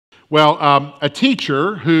Well, a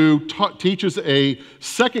teacher who teaches a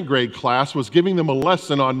second grade class was giving them a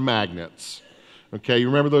lesson on magnets. Okay, you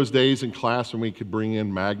remember those days in class when we could bring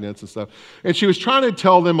in magnets and stuff? And she was trying to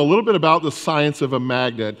tell them a little bit about the science of a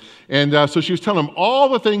magnet. And so she was telling them all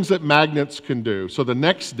the things that magnets can do. So the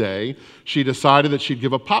next day, she decided that she'd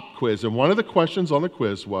give a pop quiz. And one of the questions on the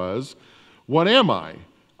quiz was, what am I?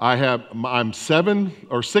 I'm 7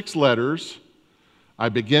 or 6 letters. I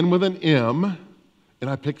begin with an M, and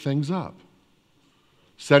I pick things up.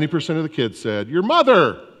 70% of the kids said, your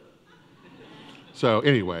mother. So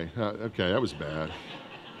anyway, okay, that was bad.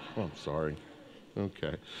 Oh, I'm sorry.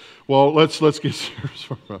 Okay. Well, let's get serious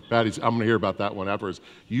for Patty's. I'm going to hear about that one afterwards.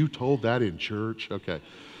 You told that in church? Okay.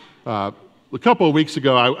 A couple of weeks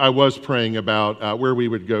ago, I was praying about where we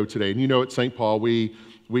would go today. And you know, at St. Paul, we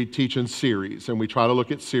teach in series, and we try to look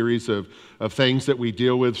at series of things that we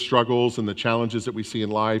deal with, struggles and the challenges that we see in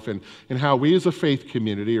life, and how we as a faith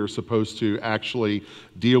community are supposed to actually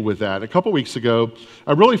deal with that. A couple weeks ago,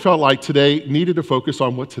 I really felt like today needed to focus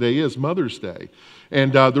on what today is, Mother's Day.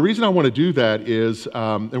 And the reason I want to do that is,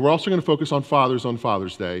 and we're also going to focus on fathers on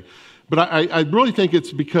Father's Day, but I really think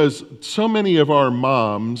it's because so many of our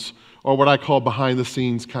moms are what I call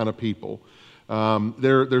behind-the-scenes kind of people.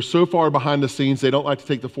 They're so far behind the scenes, they don't like to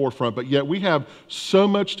take the forefront, but yet we have so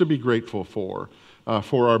much to be grateful for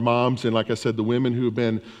our moms and, like I said, the women who have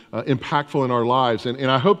been impactful in our lives. And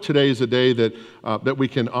I hope today is a day that we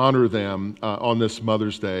can honor them on this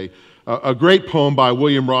Mother's Day. A great poem by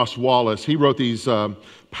William Ross Wallace. He wrote these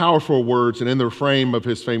powerful words, and in the frame of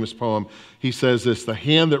his famous poem, he says this: the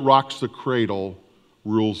hand that rocks the cradle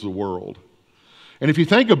rules the world. And if you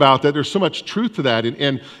think about that, there's so much truth to that.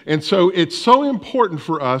 And so it's so important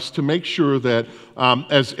for us to make sure that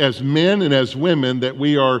as men and as women that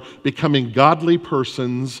we are becoming godly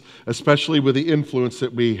persons, especially with the influence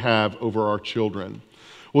that we have over our children.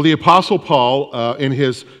 Well, the Apostle Paul, in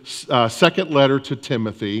his second letter to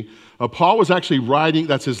Timothy, Paul was actually writing,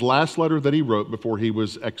 that's his last letter that he wrote before he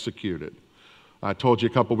was executed. I told you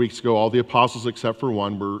a couple weeks ago, all the apostles except for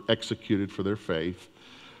one were executed for their faith.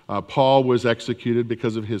 Paul was executed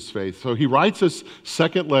because of his faith. So he writes this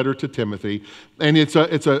second letter to Timothy, and it's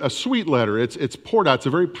a sweet letter. It's poured out. It's a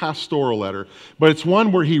very pastoral letter, but it's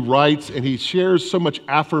one where he writes and he shares so much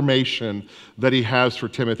affirmation that he has for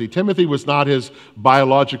Timothy. Timothy was not his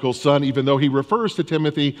biological son, even though he refers to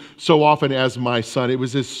Timothy so often as my son. It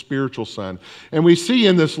was his spiritual son. And we see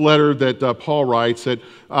in this letter that Paul writes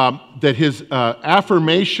that his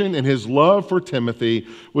affirmation and his love for Timothy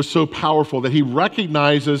was so powerful that he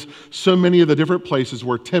recognizes so many of the different places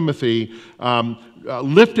where Timothy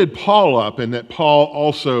lifted Paul up, and that Paul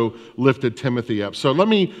also lifted Timothy up. So let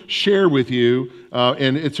me share with you,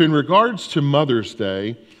 and it's in regards to Mother's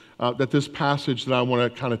Day, that this passage that I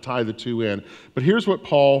want to kind of tie the two in. But here's what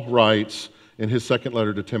Paul writes in his second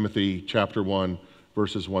letter to Timothy, chapter 1,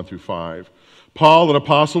 verses 1 through 5. Paul, an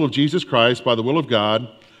apostle of Jesus Christ, by the will of God,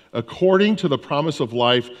 according to the promise of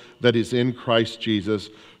life that is in Christ Jesus,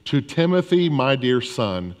 to Timothy, my dear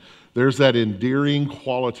son. There's that endearing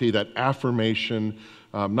quality, that affirmation,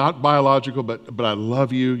 not biological, but I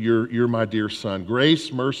love you, you're my dear son.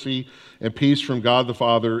 Grace, mercy, and peace from God the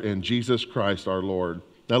Father and Jesus Christ our Lord.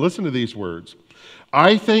 Now listen to these words.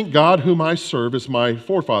 I thank God whom I serve as my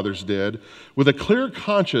forefathers did. With a clear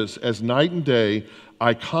conscience as night and day,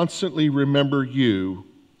 I constantly remember you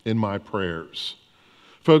in my prayers.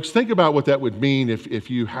 Folks, think about what that would mean if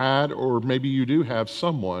you had, or maybe you do have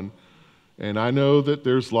someone, and I know that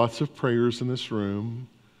there's lots of prayers in this room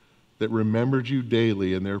that remembered you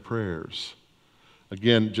daily in their prayers.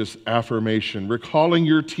 Again, just affirmation, recalling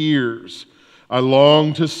your tears. I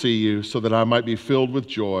long to see you so that I might be filled with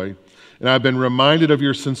joy. And I've been reminded of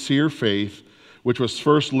your sincere faith, which was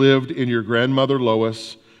first lived in your grandmother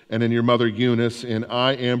Lois and in your mother Eunice, and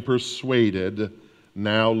I am persuaded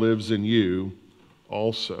now lives in you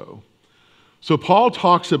also. So Paul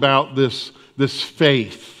talks about this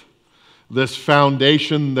faith, this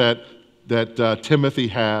foundation that Timothy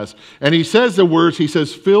has. And he says the words, he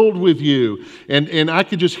says, filled with you. And I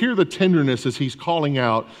could just hear the tenderness as he's calling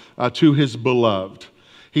out to his beloved.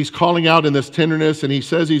 He's calling out in this tenderness, and he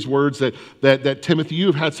says these words that Timothy, you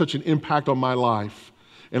have had such an impact on my life.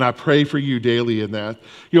 And I pray for you daily in that.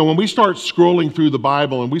 You know, when we start scrolling through the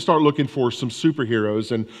Bible and we start looking for some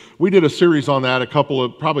superheroes, and we did a series on that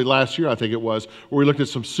probably last year, I think it was, where we looked at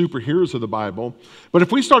some superheroes of the Bible. But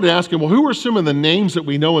if we started asking, well, who are some of the names that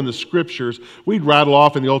we know in the Scriptures, we'd rattle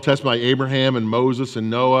off in the Old Testament like Abraham and Moses and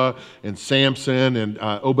Noah and Samson and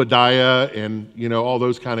Obadiah and, you know, all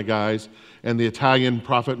those kind of guys. and the Italian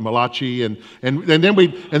prophet Malachi, and then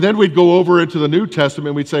we'd go over into the New Testament,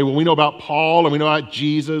 and we'd say, well, we know about Paul, and we know about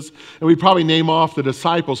Jesus, and we'd probably name off the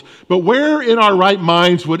disciples. But where in our right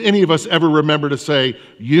minds would any of us ever remember to say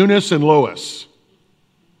Eunice and Lois?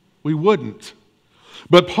 We wouldn't.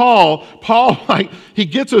 But Paul, he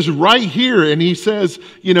gets us right here, and he says,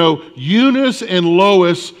 Eunice and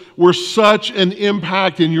Lois were such an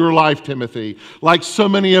impact in your life, Timothy, like so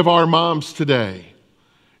many of our moms today.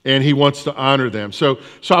 And he wants to honor them. So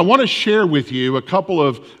I want to share with you a couple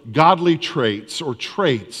of godly traits or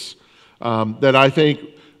traits that I think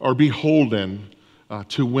are beholden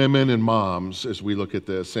to women and moms as we look at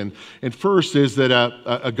this. And first is that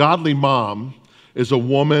a godly mom is a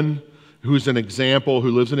woman who's an example,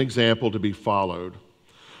 who lives an example to be followed.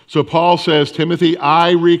 So Paul says, Timothy,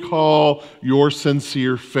 I recall your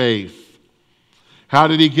sincere faith. How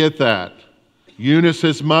did he get that? Eunice,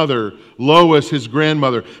 his mother, Lois, his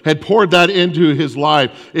grandmother, had poured that into his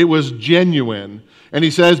life. It was genuine. And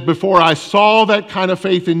he says, before I saw that kind of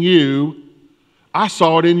faith in you, I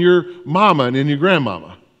saw it in your mama and in your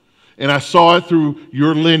grandmama. And I saw it through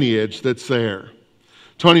your lineage that's there.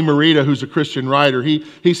 Tony Merida, who's a Christian writer,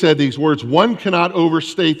 he said these words, one cannot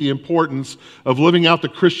overstate the importance of living out the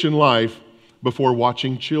Christian life before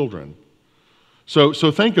watching children. So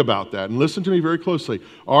think about that and listen to me very closely.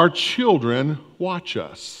 Our children watch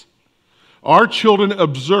us. Our children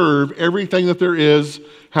observe everything that there is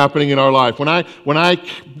happening in our life. When I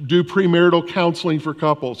do premarital counseling for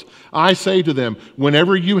couples, I say to them,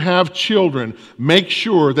 whenever you have children, make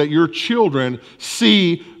sure that your children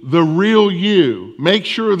see the real you. Make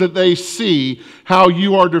sure that they see how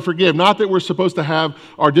you are to forgive. Not that we're supposed to have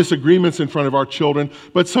our disagreements in front of our children,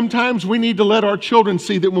 but sometimes we need to let our children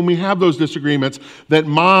see that when we have those disagreements, that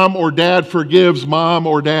mom or dad forgives mom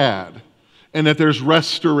or dad. And that there's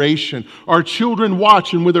restoration. Our children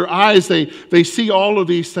watch, and with their eyes, they see all of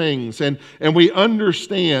these things. And we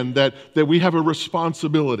understand that we have a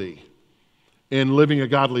responsibility in living a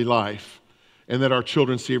godly life, and that our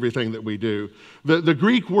children see everything that we do. The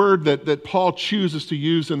Greek word that Paul chooses to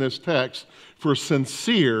use in this text for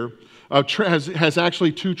sincere has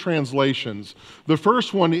actually two translations. The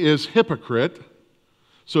first one is hypocrite.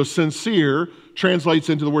 So sincere translates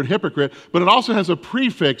into the word hypocrite, but it also has a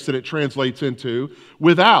prefix that it translates into,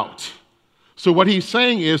 without. So what he's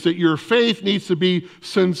saying is that your faith needs to be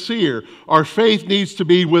sincere. Our faith needs to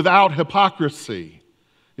be without hypocrisy,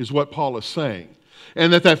 is what Paul is saying.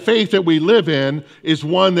 And that faith that we live in is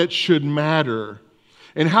one that should matter.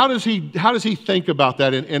 And how does he think about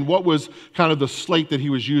that, and what was kind of the slate that he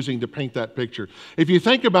was using to paint that picture? If you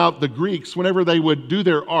think about the Greeks, whenever they would do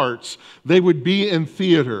their arts, they would be in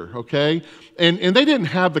theater, okay? And they didn't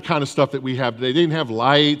have the kind of stuff that we have today. They didn't have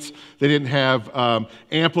lights. They didn't have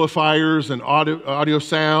amplifiers and audio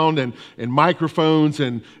sound and microphones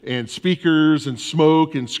and speakers and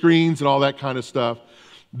smoke and screens and all that kind of stuff.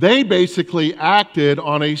 They basically acted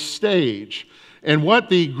on a stage. And what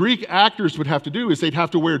the Greek actors would have to do is they'd have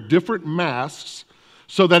to wear different masks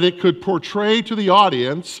so that it could portray to the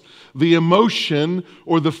audience the emotion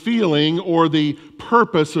or the feeling or the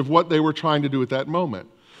purpose of what they were trying to do at that moment.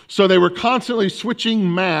 So they were constantly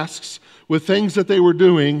switching masks with things that they were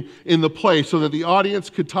doing in the play so that the audience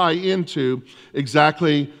could tie into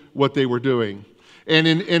exactly what they were doing. And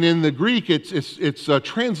in the Greek, it's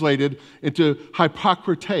translated into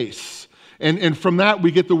hypocrites. And from that,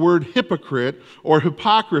 we get the word hypocrite or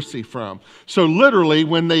hypocrisy from. So literally,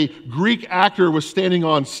 when the Greek actor was standing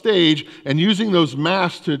on stage and using those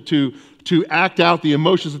masks to act out the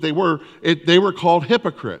emotions that they were called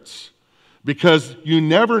hypocrites. Because you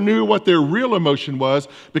never knew what their real emotion was,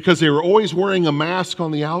 because they were always wearing a mask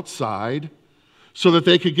on the outside so that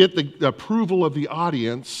they could get the approval of the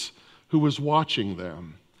audience who was watching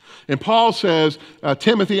them. And Paul says,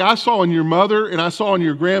 Timothy, I saw in your mother and I saw in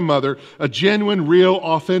your grandmother a genuine, real,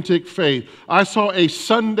 authentic faith. I saw a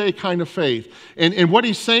Sunday kind of faith. And what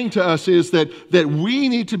he's saying to us is that we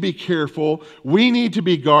need to be careful, we need to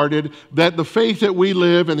be guarded, that the faith that we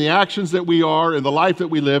live and the actions that we are and the life that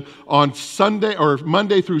we live on Sunday or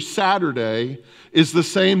Monday through Saturday is the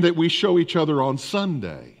same that we show each other on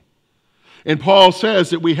Sunday. And Paul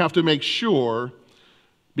says that we have to make sure,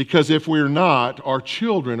 because if we're not, our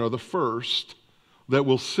children are the first that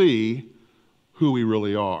will see who we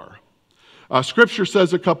really are. Scripture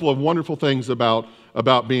says a couple of wonderful things about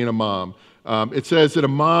being a mom. It says that a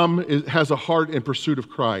mom has a heart in pursuit of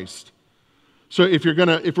Christ. So if we're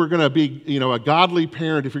gonna be, a godly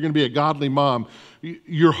parent, if you're gonna be a godly mom,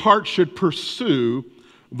 your heart should pursue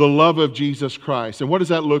the love of Jesus Christ. And what does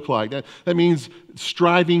that look like? That means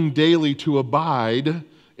striving daily to abide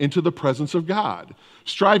into the presence of God,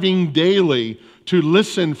 striving daily to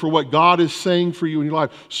listen for what God is saying for you in your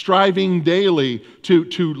life, striving daily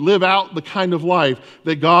to live out the kind of life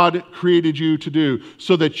that God created you to do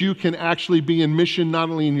so that you can actually be in mission not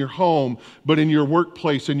only in your home, but in your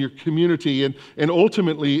workplace, in your community, and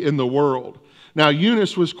ultimately in the world. Now,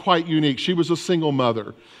 Eunice was quite unique. She was a single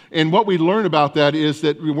mother. And what we learn about that is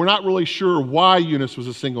that we're not really sure why Eunice was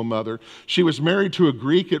a single mother. She was married to a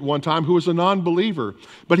Greek at one time who was a non-believer,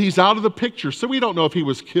 but he's out of the picture. So we don't know if he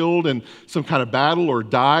was killed in some kind of battle or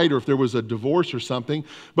died or if there was a divorce or something.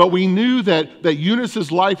 But we knew that Eunice's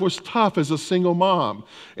life was tough as a single mom,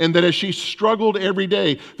 and that as she struggled every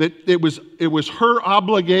day, that it was her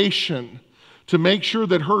obligation to make sure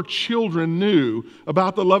that her children knew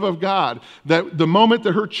about the love of God, that the moment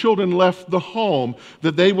that her children left the home,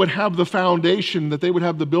 that they would have the foundation, that they would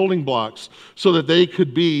have the building blocks so that they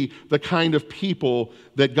could be the kind of people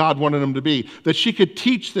that God wanted them to be, that she could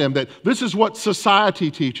teach them that this is what society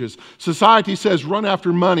teaches. Society says run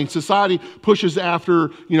after money. Society pushes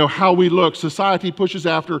after, how we look. Society pushes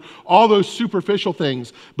after all those superficial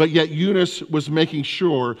things, but yet Eunice was making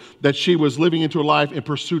sure that she was living into a life in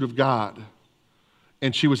pursuit of God.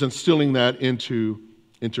 And she was instilling that into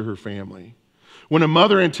her family. When a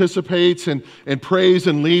mother anticipates and prays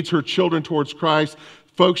and leads her children towards Christ,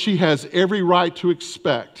 folks, she has every right to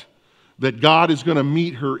expect that God is going to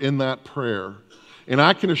meet her in that prayer. And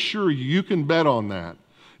I can assure you, you can bet on that.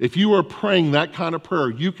 If you are praying that kind of prayer,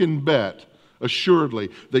 you can bet assuredly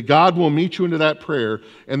that God will meet you into that prayer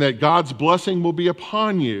and that God's blessing will be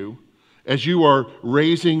upon you as you are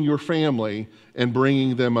raising your family and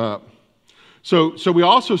bringing them up. So we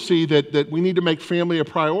also see that we need to make family a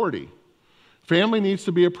priority. Family needs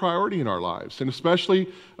to be a priority in our lives, and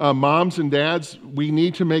especially moms and dads, we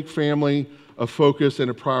need to make family a focus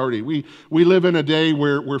and a priority. We live in a day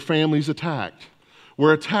where family's attacked.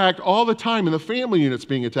 We're attacked all the time, and the family unit's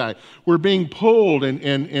being attacked. We're being pulled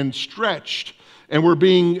and stretched, and we're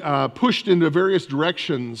being pushed into various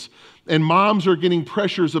directions. And moms are getting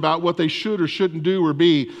pressures about what they should or shouldn't do or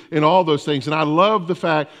be and all those things. And I love the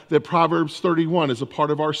fact that Proverbs 31 is a part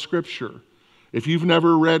of our scripture. If you've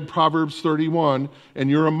never read Proverbs 31 and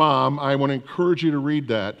you're a mom, I want to encourage you to read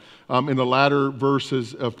that in the latter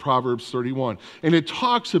verses of Proverbs 31. And it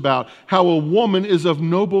talks about how a woman is of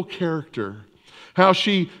noble character, how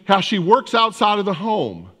she works outside of the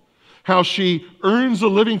home, how she earns a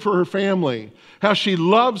living for her family, how she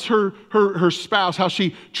loves her spouse, how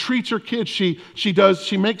she treats her kids,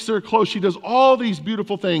 she makes their clothes, she does all these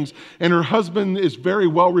beautiful things, and her husband is very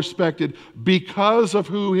well respected because of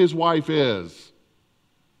who his wife is.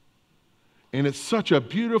 And it's such a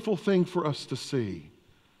beautiful thing for us to see.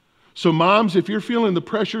 So moms, if you're feeling the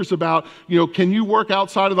pressures about, can you work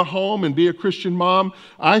outside of the home and be a Christian mom?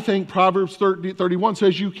 I think Proverbs 31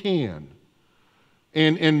 says you can.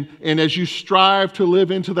 And as you strive to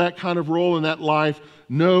live into that kind of role in that life,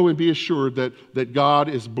 know and be assured that God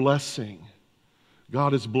is blessing.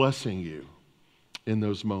 God is blessing you in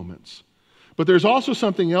those moments. But there's also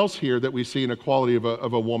something else here that we see in a quality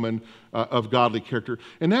of a woman of godly character,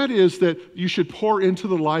 and that is that you should pour into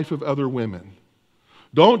the life of other women.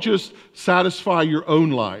 Don't just satisfy your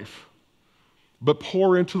own life, but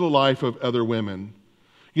pour into the life of other women.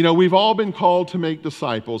 We've all been called to make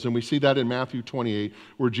disciples, and we see that in Matthew 28,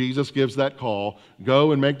 where Jesus gives that call,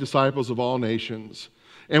 go and make disciples of all nations.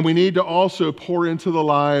 And we need to also pour into the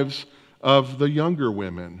lives of the younger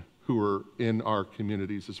women who are in our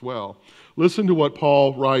communities as well. Listen to what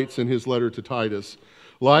Paul writes in his letter to Titus.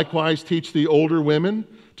 Likewise, teach the older women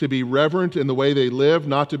to be reverent in the way they live,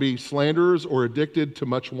 not to be slanderers or addicted to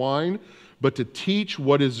much wine, but to teach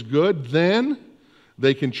what is good. Then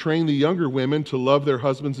they can train the younger women to love their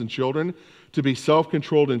husbands and children, to be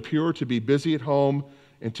self-controlled and pure, to be busy at home,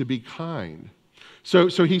 and to be kind. So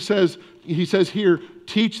he says here,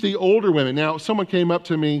 teach the older women. Now, someone came up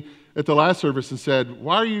to me at the last service and said,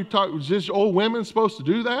 why are you talking, is this old women supposed to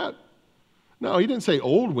do that? No, he didn't say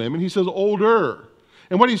old women, he says older.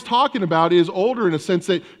 And what he's talking about is older in a sense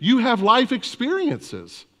that you have life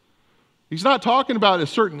experiences. He's not talking about a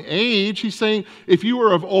certain age. He's saying if you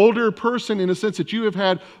are of older person in a sense that you have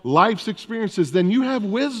had life's experiences, then you have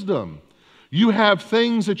wisdom. You have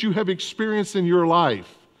things that you have experienced in your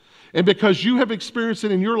life. And because you have experienced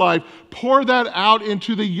it in your life, pour that out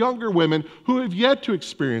into the younger women who have yet to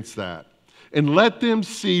experience that. And let them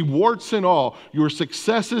see, warts and all, your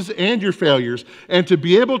successes and your failures, and to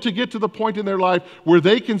be able to get to the point in their life where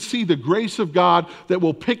they can see the grace of God that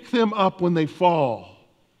will pick them up when they fall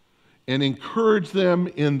and encourage them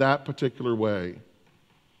in that particular way.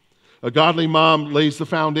 A godly mom lays the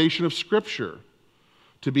foundation of Scripture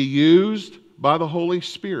to be used by the Holy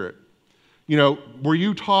Spirit. You know, were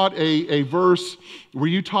you taught a verse? Were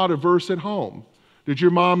you taught a verse at home? Did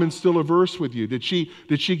your mom instill a verse with you? Did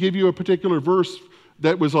she give you a particular verse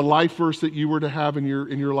that was a life verse that you were to have in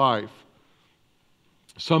your life?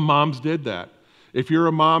 Some moms did that. If you're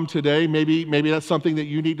a mom today, maybe that's something that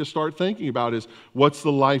you need to start thinking about is, what's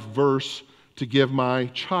the life verse to give my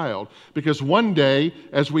child? Because one day,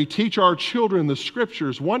 as we teach our children the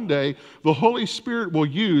scriptures, one day the Holy Spirit will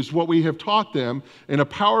use what we have taught them in a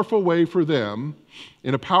powerful way for them,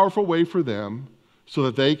 so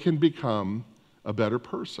that they can become a better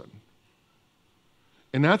person.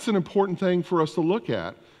 And that's an important thing for us to look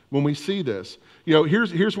at when we see this. You know,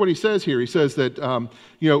 here's what he says here. He says that,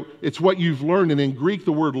 it's what you've learned. And in Greek,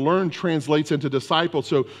 the word learn translates into disciple.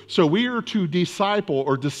 So we are to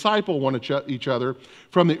disciple each other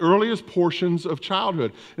from the earliest portions of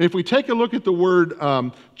childhood. And if we take a look at the word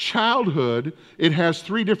childhood, it has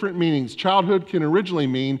three different meanings. Childhood can originally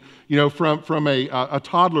mean, from a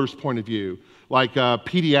toddler's point of view, like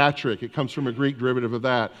pediatric. It comes from a Greek derivative of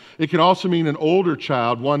that. It can also mean an older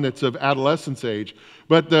child, one that's of adolescence age.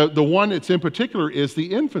 But the one that's in particular is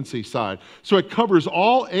the infancy side. So it covers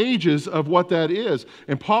all ages of what that is.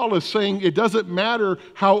 And Paul is saying it doesn't matter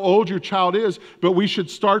how old your child is, but we should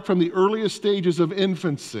start from the earliest stages of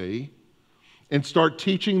infancy and start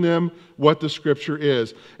teaching them what the Scripture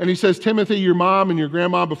is. And he says, Timothy, your mom and your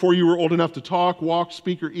grandma, before you were old enough to talk, walk,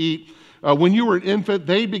 speak, or eat, when you were an infant,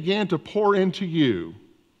 they began to pour into you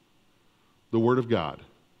the Word of God.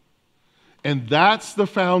 And that's the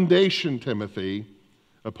foundation, Timothy,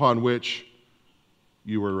 upon which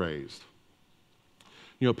you were raised.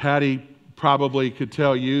 Patty probably could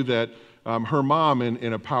tell you that her mom,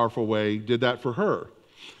 in a powerful way, did that for her.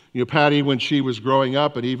 Patty, when she was growing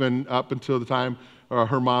up, and even up until the time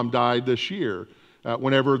her mom died this year,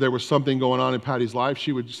 whenever there was something going on in Patty's life,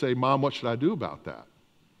 she would say, Mom, what should I do about that?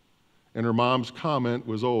 And her mom's comment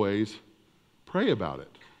was always, pray about it,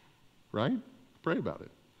 right? Pray about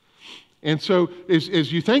it. And so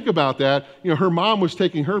as you think about that, her mom was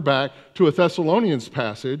taking her back to a Thessalonians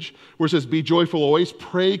passage where it says, be joyful always,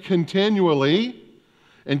 pray continually,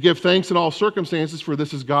 and give thanks in all circumstances, for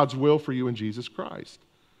this is God's will for you in Jesus Christ.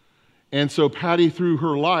 And so Patty, through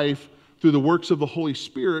her life, through the works of the Holy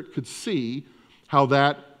Spirit, could see how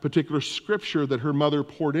that particular scripture that her mother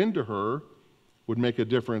poured into her would make a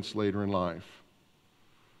difference later in life.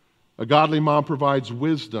 A godly mom provides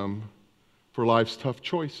wisdom for life's tough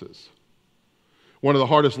choices. One of the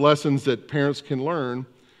hardest lessons that parents can learn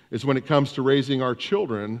is when it comes to raising our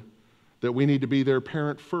children, that we need to be their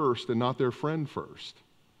parent first and not their friend first.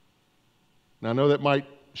 Now, I know that might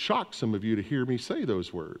shock some of you to hear me say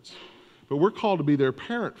those words, but we're called to be their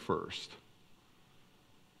parent first.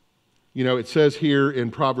 It says here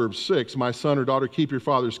in Proverbs 6, my son or daughter, keep your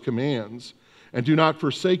father's commands, and do not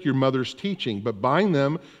forsake your mother's teaching, but bind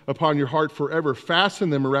them upon your heart forever. Fasten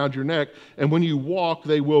them around your neck, and when you walk,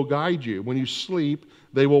 they will guide you. When you sleep,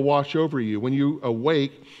 they will watch over you. When you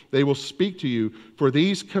awake, they will speak to you. For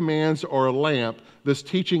these commands are a lamp, this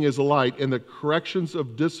teaching is a light, and the corrections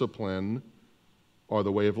of discipline are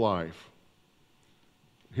the way of life.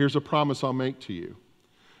 Here's a promise I'll make to you.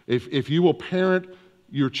 If you will parent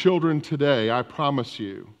your children today, I promise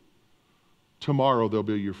you, tomorrow they'll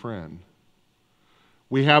be your friend.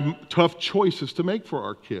 We have tough choices to make for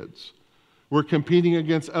our kids. We're competing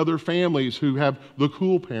against other families who have the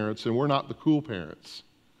cool parents, and we're not the cool parents.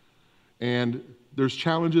 And there's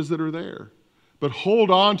challenges that are there. But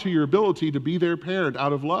hold on to your ability to be their parent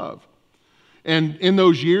out of love. And in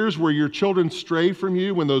those years where your children stray from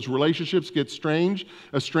you, when those relationships get estranged,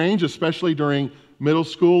 especially during middle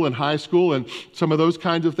school and high school and some of those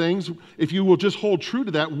kinds of things, if you will just hold true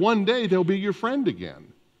to that, one day they'll be your friend again.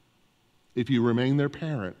 If you remain their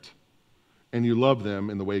parent and you love them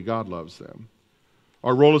in the way God loves them.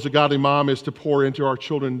 Our role as a godly mom is to pour into our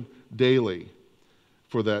children daily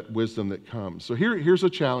for that wisdom that comes. So here's a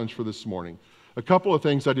challenge for this morning. A couple of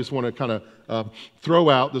things I just want to kind of throw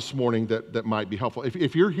out this morning that might be helpful.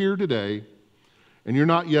 If you're here today and you're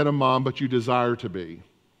not yet a mom, but you desire to be,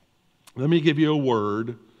 let me give you a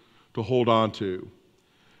word to hold on to,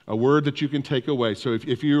 a word that you can take away. So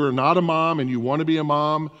if you are not a mom and you want to be a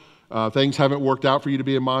mom, things haven't worked out for you to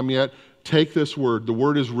be a mom yet, take this word. The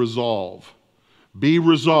word is resolve. Be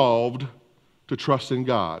resolved to trust in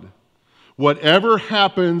God. Whatever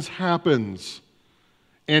happens, happens.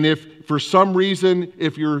 And if for some reason,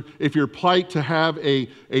 if your plight to have a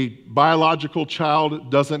biological child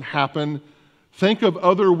doesn't happen, think of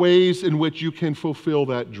other ways in which you can fulfill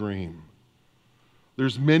that dream.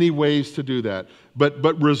 There's many ways to do that.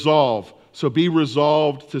 But resolve. So be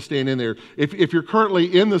resolved to stand in there. If you're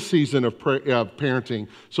currently in the season of parenting,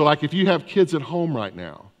 so like if you have kids at home right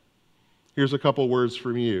now, here's a couple words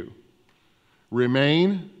from you.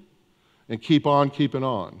 Remain and keep on keeping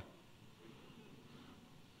on.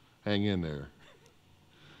 Hang in there.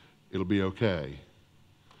 It'll be okay.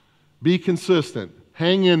 Be consistent.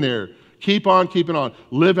 Hang in there. Keep on keeping on.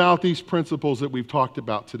 Live out these principles that we've talked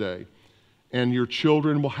about today, and your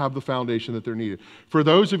children will have the foundation that they're needed. For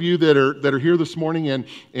those of you that are here this morning and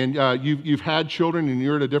you've had children and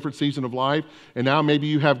you're in a different season of life, and now maybe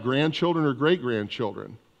you have grandchildren or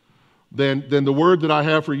great-grandchildren, then the word that I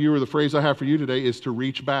have for you, or the phrase I have for you today, is to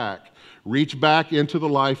reach back. Reach back into the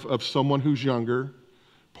life of someone who's younger,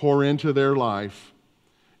 pour into their life,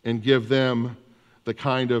 and give them the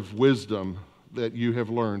kind of wisdom that you have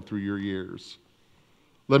learned through your years.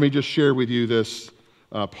 Let me just share with you this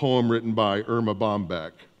poem written by Irma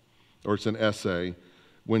Bombeck, or it's an essay,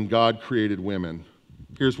 When God Created Women.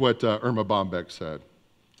 Here's what Irma Bombeck said.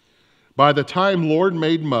 By the time Lord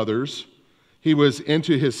made mothers, he was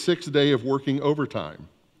into his 6th day of working overtime.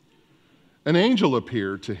 An angel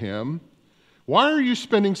appeared to him. Why are you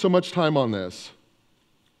spending so much time on this?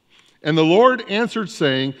 And the Lord answered,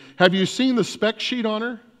 saying, have you seen the spec sheet on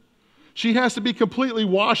her? She has to be completely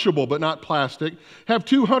washable but not plastic, have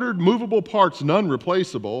 200 movable parts, none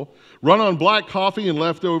replaceable, run on black coffee and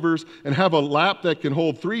leftovers, and have a lap that can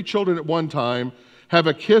hold 3 children at one time, have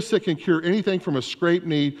a kiss that can cure anything from a scraped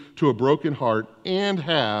knee to a broken heart, and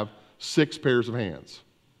have 6 pairs of hands.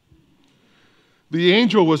 The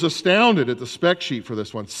angel was astounded at the spec sheet for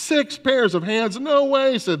this one. 6 pairs of hands? No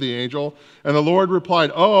way, said the angel. And the Lord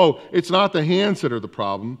replied, oh, it's not the hands that are the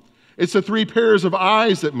problem. It's the 3 pairs of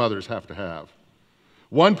eyes that mothers have to have.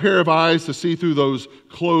 1 pair of eyes to see through those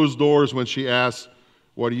closed doors when she asks,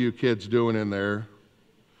 what are you kids doing in there?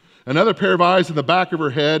 Another pair of eyes in the back of her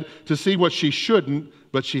head to see what she shouldn't,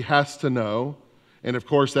 but she has to know. And of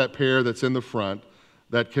course, that pair that's in the front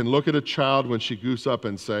that can look at a child when she goose up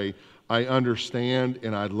and say, I understand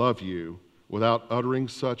and I love you, without uttering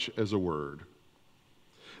such as a word.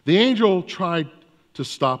 The angel tried to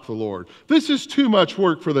stop the Lord. This is too much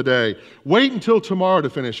work for the day. Wait until tomorrow to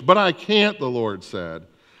finish. But I can't, the Lord said.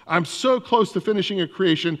 I'm so close to finishing a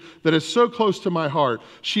creation that is so close to my heart.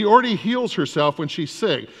 She already heals herself when she's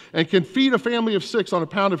sick and can feed a family of 6 on a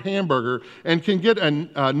pound of hamburger and can get a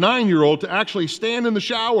 9-year-old to actually stand in the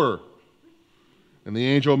shower. And the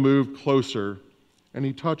angel moved closer and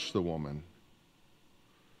he touched the woman.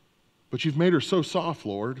 But you've made her so soft,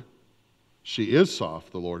 Lord. She is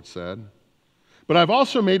soft, the Lord said. But I've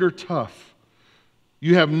also made her tough.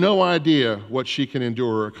 You have no idea what she can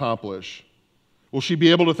endure or accomplish. Will she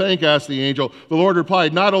be able to think? Asked the angel. The Lord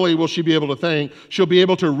replied, not only will she be able to think, she'll be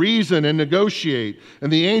able to reason and negotiate.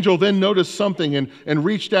 And the angel then noticed something and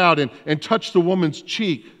reached out and touched the woman's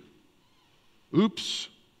cheek. Oops.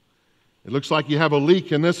 It looks like you have a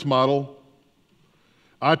leak in this model.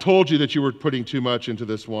 I told you that you were putting too much into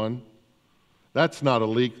this one. That's not a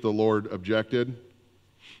leak, the Lord objected.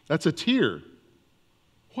 That's a tear.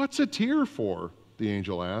 What's a tear for? The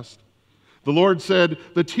angel asked. The Lord said,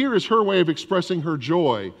 the tear is her way of expressing her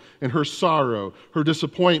joy and her sorrow, her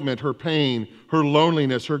disappointment, her pain, her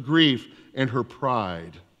loneliness, her grief, and her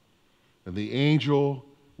pride. And the angel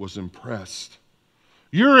was impressed.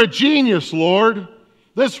 You're a genius, Lord.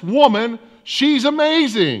 This woman, she's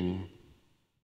amazing.